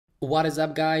What is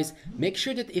up, guys? Make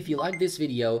sure that if you like this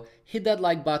video, hit that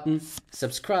like button,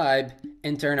 subscribe,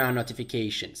 and turn on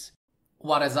notifications.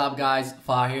 What is up, guys?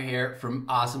 Fahir here from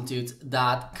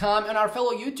AwesomeTuts.com, and our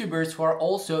fellow YouTubers who are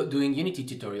also doing Unity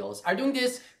tutorials are doing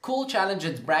this cool challenge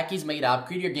that Brackeys made up,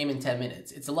 create your game in 10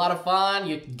 minutes. It's a lot of fun,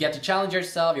 you get to challenge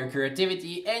yourself, your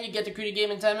creativity, and you get to create a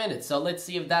game in 10 minutes. So let's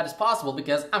see if that is possible,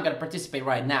 because I'm gonna participate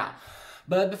right now.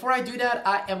 But before I do that,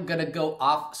 I am gonna go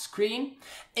off screen,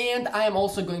 and I am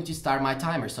also going to start my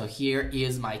timer. So here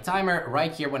is my timer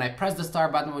right here. When I press the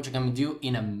start button, which I'm gonna do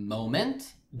in a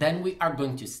moment, then we are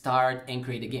going to start and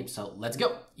create a game. So let's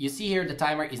go. You see here the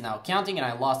timer is now counting, and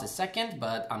I lost a second,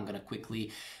 but I'm gonna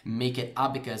quickly make it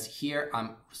up, because here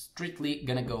I'm strictly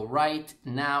gonna go right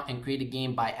now and create a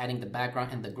game by adding the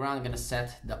background and the ground. I'm gonna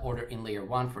set the order in layer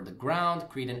 1 for the ground,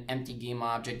 create an empty game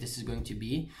object. This is going to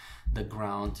be the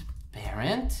ground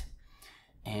parent,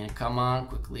 and come on,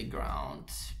 quickly, ground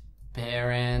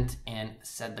parent, and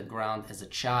set the ground as a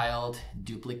child,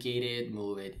 duplicate it,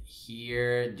 move it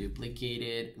here, duplicate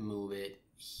it, move it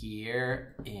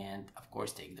here, and of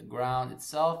course take the ground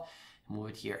itself,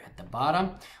 move it here at the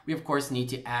bottom. We of course need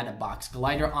to add a box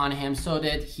collider on him so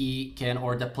that he can,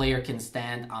 or the player can,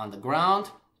 stand on the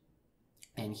ground.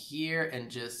 And here,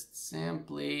 and just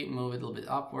simply move it a little bit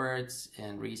upwards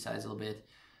and resize a little bit,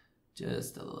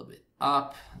 just a little bit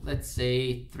up. Let's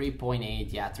say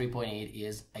 3.8. Yeah, 3.8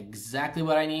 is exactly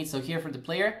what I need. So here for the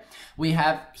player, we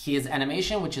have his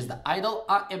animation, which is the idle.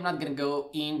 I am not gonna go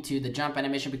into the jump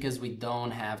animation because we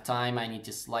don't have time. I need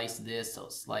to slice this, so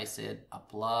slice it,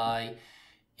 apply,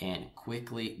 and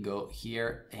quickly go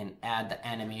here and add the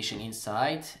animation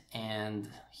inside. And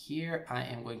here I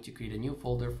am going to create a new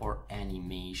folder for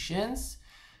animations.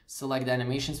 Select the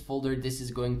animations folder. This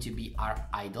is going to be our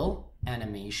idle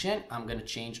animation. I'm going to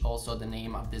change also the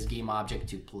name of this game object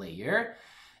to player,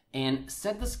 and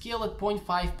set the scale at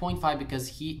 0.5 because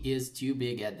he is too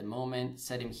big at the moment.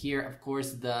 Set him here. Of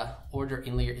course, the order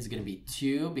in layer is going to be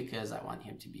 2 because I want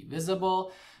him to be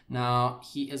visible. Now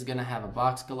he is going to have a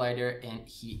box collider, and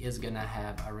he is going to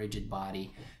have a rigid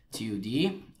body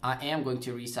 2D. I am going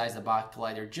to resize the box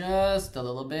collider just a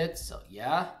little bit. So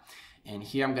yeah. And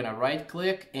here I'm gonna right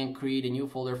click and create a new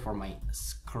folder for my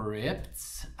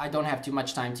scripts. I don't have too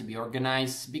much time to be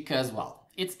organized because, well,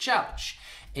 it's challenge.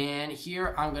 And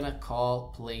here I'm gonna call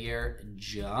player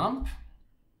jump,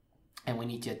 and we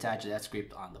need to attach that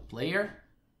script on the player.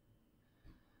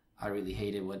 I really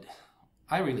hate it when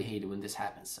this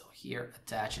happens. So here,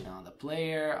 attach it on the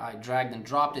player. I dragged and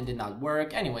dropped, it did not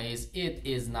work. Anyways, it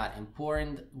is not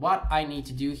important. What I need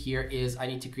to do here is I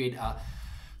need to create a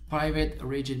private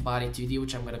rigid body 2D,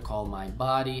 which I'm going to call my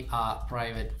body,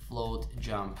 private float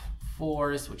jump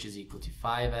force, which is equal to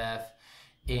 5F.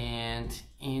 And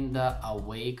in the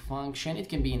awake function, it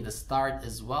can be in the start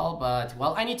as well, but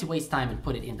well, I need to waste time and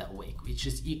put it in the awake, which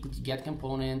is equal to get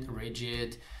component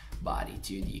rigid body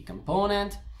 2D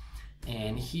component.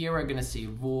 And here we're going to say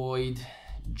void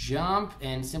jump,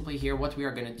 and simply here what we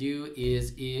are going to do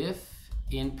is if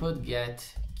input get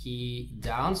key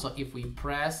down. So if we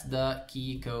press the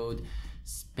key code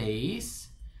space,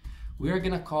 we're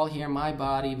gonna call here my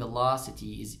body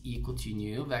velocity is equal to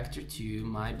new vector 2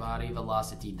 my body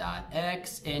velocity dot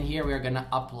x, and here we're gonna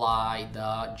apply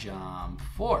the jump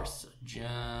force.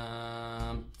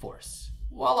 Jump force.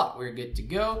 Voila, we're good to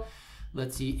go.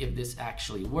 Let's see if this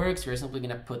actually works. We're simply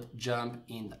gonna put jump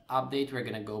in the update. We're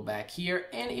gonna go back here,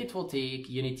 and it will take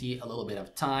Unity a little bit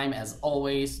of time, as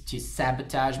always, to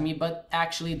sabotage me, but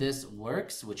actually this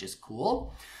works, which is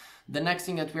cool. The next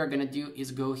thing that we are gonna do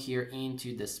is go here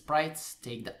into the sprites,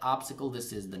 take the obstacle.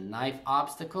 This is the knife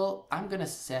obstacle. I'm gonna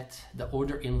set the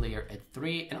order in layer at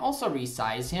 3, and also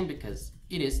resize him because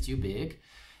it is too big.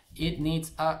 It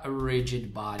needs a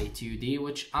rigid body 2D,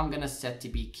 which I'm gonna set to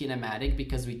be kinematic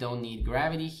because we don't need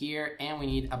gravity here, and we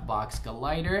need a box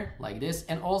collider like this,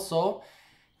 and also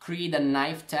create a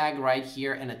knife tag right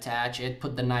here and attach it,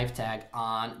 put the knife tag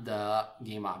on the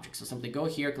game object. So simply go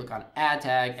here, click on add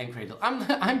tag, and create it.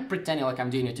 I'm pretending like I'm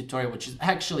doing a tutorial, which is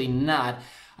actually not.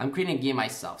 I'm creating a game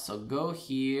myself. So go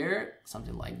here,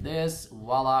 something like this,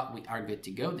 voila, we are good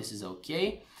to go. This is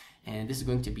okay, and this is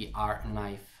going to be our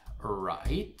knife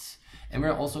right, and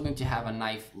we're also going to have a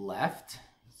knife left.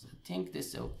 So I think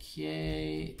this is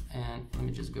okay, and let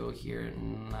me just go here,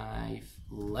 knife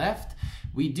left.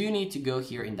 We do need to go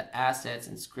here in the assets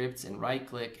and scripts and right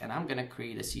click, and I'm gonna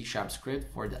create a C#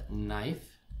 script for the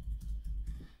knife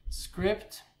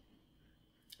script,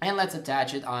 and let's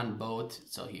attach it on both.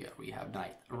 So here we have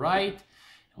knife right,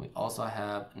 and we also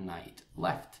have knife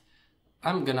left.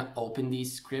 I'm gonna open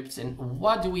these scripts, and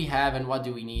what do we have and what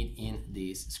do we need in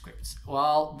these scripts?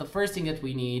 Well, the first thing that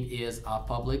we need is a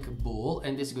public bool,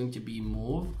 and this is going to be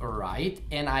move right.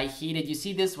 And I hate it. You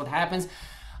see this, what happens?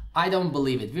 I don't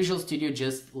believe it. Visual Studio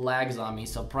just lags on me.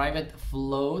 So private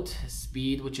float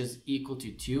speed, which is equal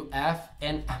to 2f.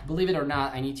 And believe it or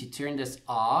not, I need to turn this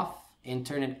off and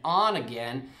turn it on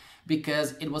again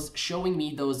because it was showing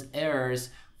me those errors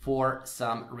for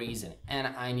some reason. And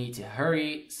I need to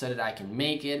hurry so that I can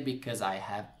make it because I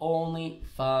have only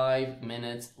 5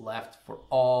 minutes left for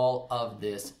all of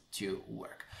this to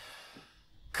work.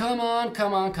 Come on,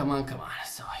 come on, come on, come on.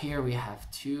 So here we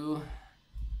have two.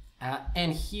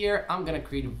 And here I'm gonna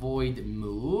create void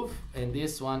move, and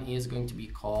this one is going to be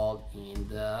called in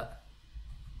the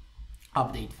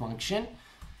update function.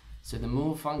 So the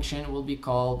move function will be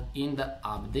called in the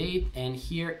update, and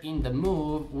here in the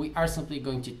move we are simply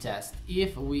going to test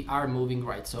if we are moving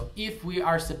right. So if we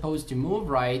are supposed to move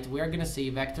right, we are gonna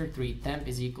say vector3 temp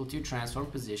is equal to transform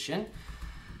position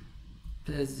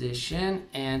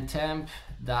and temp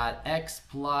dot x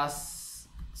plus,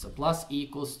 so plus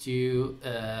equals to,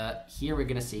 here we're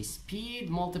gonna say speed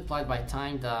multiplied by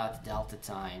time dot delta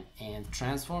time, and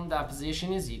transform that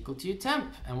position is equal to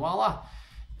temp, and voila.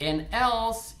 And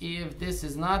else, if this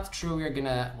is not true, we're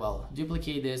gonna, well,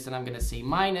 duplicate this, and I'm gonna say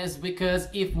minus, because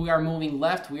if we are moving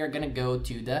left, we are gonna go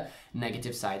to the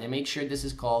negative side, and make sure this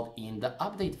is called in the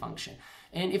update function.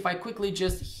 And if I quickly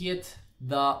just hit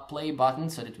the play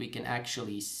button so that we can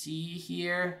actually see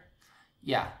here,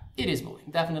 yeah, it is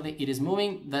moving. Definitely it is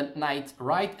moving the knight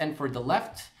right. And for the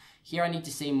left, here I need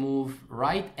to say move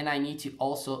right, and I need to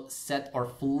also set or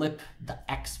flip the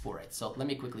X for it. So let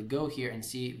me quickly go here and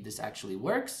see if this actually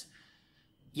works.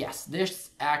 Yes,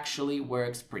 this actually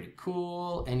works pretty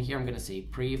cool. And here I'm gonna say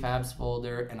prefabs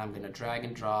folder, and I'm gonna drag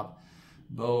and drop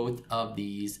both of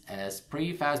these as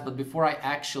prefabs. But before I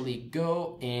actually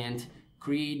go and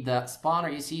create the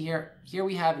spawner, you see here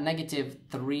we have negative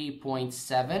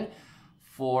 3.7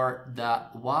 for the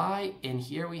Y, and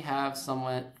here we have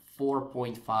somewhat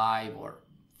 4.5 or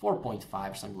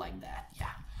 4.5 or something like that.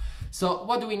 Yeah. So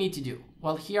what do we need to do?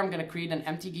 Well, here I'm going to create an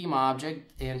empty game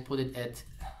object and put it at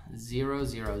 0,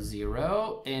 0,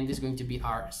 0, and this is going to be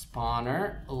our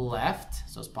spawner left.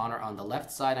 So spawner on the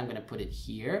left side, I'm going to put it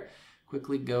here.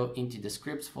 Quickly go into the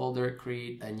scripts folder,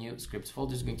 create a new scripts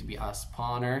folder. It's going to be a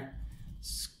spawner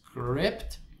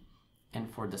script, and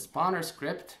for the spawner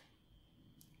script,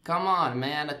 come on,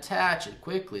 man, attach it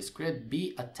quickly. Script,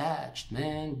 be attached,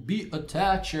 man. Be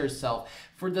attach yourself.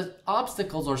 For the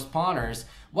obstacles or spawners,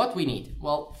 what we need?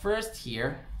 Well, first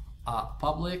here,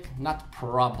 public, not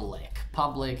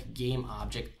public game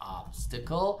object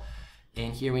obstacle.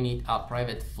 And here we need a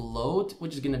private float,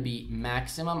 which is gonna be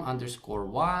maximum underscore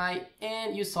Y.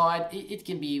 And you saw it, it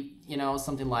can be, you know,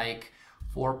 something like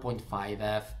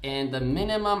 4.5f. And the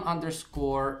minimum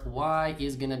underscore Y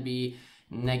is gonna be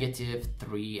negative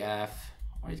 3f,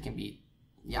 or it can be,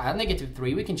 yeah, negative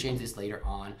 3. We can change this later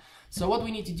on. So what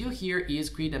we need to do here is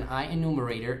create an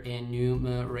enumerator,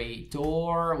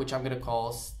 which I'm gonna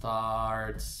call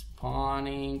start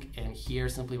spawning, and here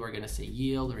simply we're gonna say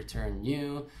yield return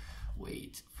new,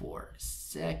 wait 4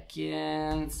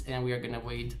 seconds, and we are gonna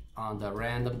wait on the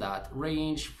random dot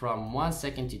range from 1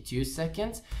 second to 2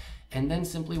 seconds, and then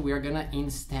simply we are gonna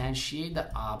instantiate the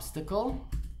obstacle.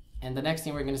 And the next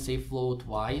thing we're going to say float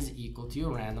y is equal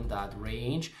to random dot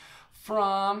range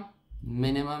from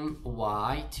minimum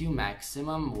y to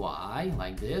maximum y,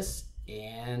 like this.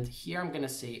 And here I'm going to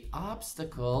say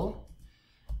obstacle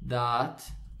dot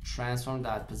transform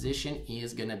dot position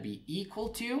is going to be equal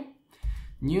to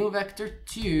new vector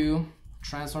 2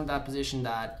 transform dot position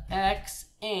dot x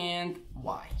and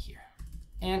y here.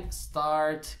 And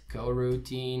start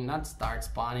coroutine, not start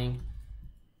spawning.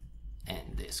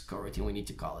 And this coroutine, we need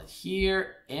to call it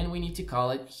here, and we need to call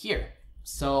it here.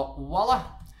 So voila,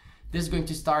 this is going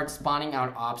to start spawning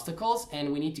our obstacles,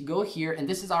 and we need to go here, and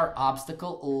this is our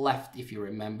obstacle left, if you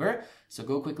remember. So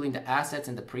go quickly into assets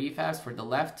and the prefabs for the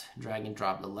left, drag and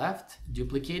drop the left,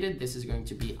 duplicate it. This is going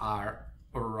to be our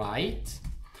right,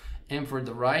 and for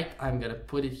the right, I'm gonna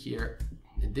put it here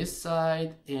this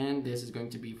side, and this is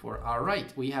going to be for our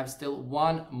right. We have still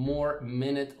 1 more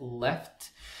minute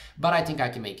left, but I think I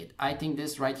can make it. I think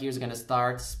this right here is gonna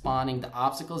start spawning the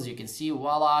obstacles. You can see,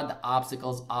 voila, the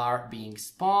obstacles are being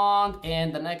spawned.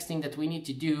 And the next thing that we need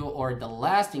to do, or the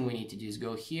last thing we need to do, is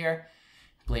go here,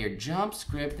 player jump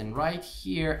script, and right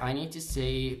here I need to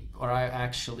say, or I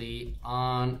actually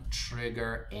on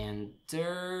trigger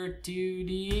enter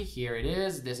 2D. Here it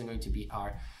is. This is going to be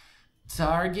our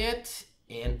target.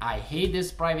 And I hate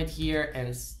this private here,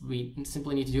 and we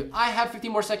simply need to do, I have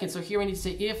 15 more seconds. So here we need to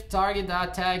say if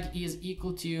target.tag is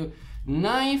equal to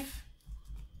knife,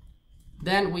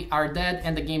 then we are dead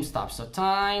and the game stops. So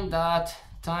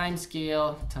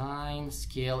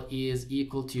time.timescale is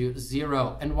equal to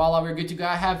 0. And voila, we're good to go.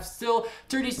 I have still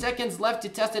 30 seconds left to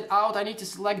test it out. I need to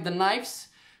select the knives.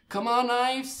 Come on,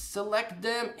 knives, select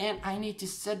them, and I need to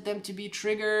set them to be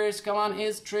triggers. Come on,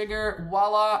 is trigger,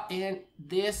 voila, and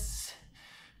this.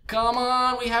 Come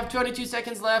on, we have 22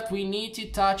 seconds left. We need to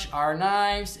touch our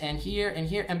knives, and here,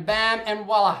 and bam, and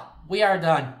voila, we are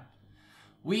done.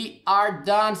 We are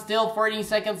done, still 14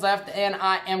 seconds left, and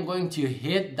I am going to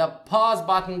hit the pause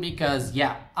button because,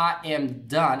 yeah, I am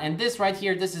done. And this right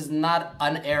here, this is not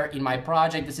an error in my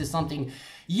project. This is something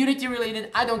Unity related.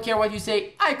 I don't care what you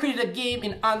say. I created a game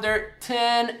in under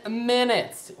 10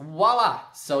 minutes. Voila.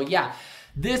 So yeah,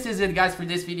 this is it guys for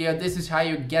this video. This is how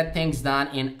you get things done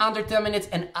in under 10 minutes,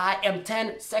 and I am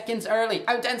 10 seconds early.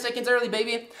 I'm 10 seconds early,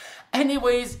 baby.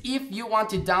 Anyways, if you want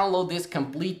to download this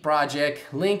complete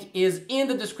project, link is in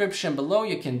the description below.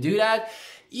 You can do that.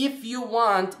 If you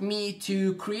want me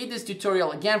to create this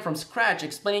tutorial again from scratch,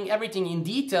 explaining everything in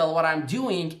detail, what I'm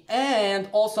doing, and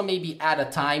also maybe add a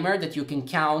timer that you can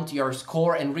count your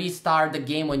score and restart the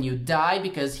game when you die,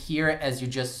 because here, as you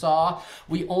just saw,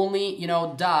 we only,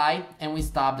 die and we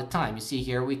stop the time. You see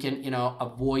here, we can,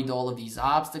 avoid all of these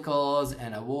obstacles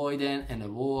and avoid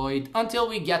until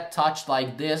we get touched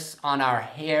like this on our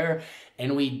hair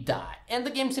and we die. And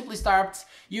the game simply starts.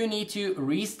 You need to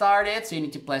restart it, so you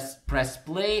need to press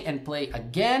play and play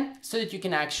again so that you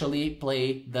can actually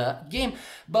play the game.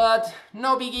 But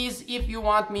no biggies. If you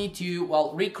want me to,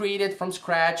 well, recreate it from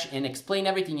scratch and explain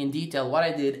everything in detail, what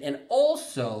I did, and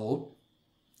also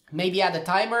maybe add a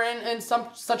timer and some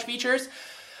such features,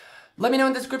 let me know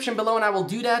in the description below and I will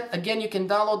do that. Again, you can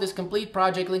download this complete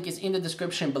project. Link is in the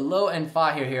description below. And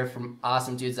Fahir here from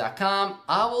AwesomeTuts.com.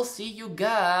 I will see you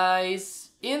guys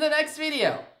in the next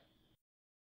video.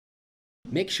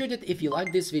 Make sure that if you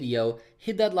like this video,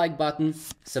 hit that like button,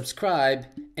 subscribe,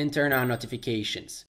 and turn on notifications.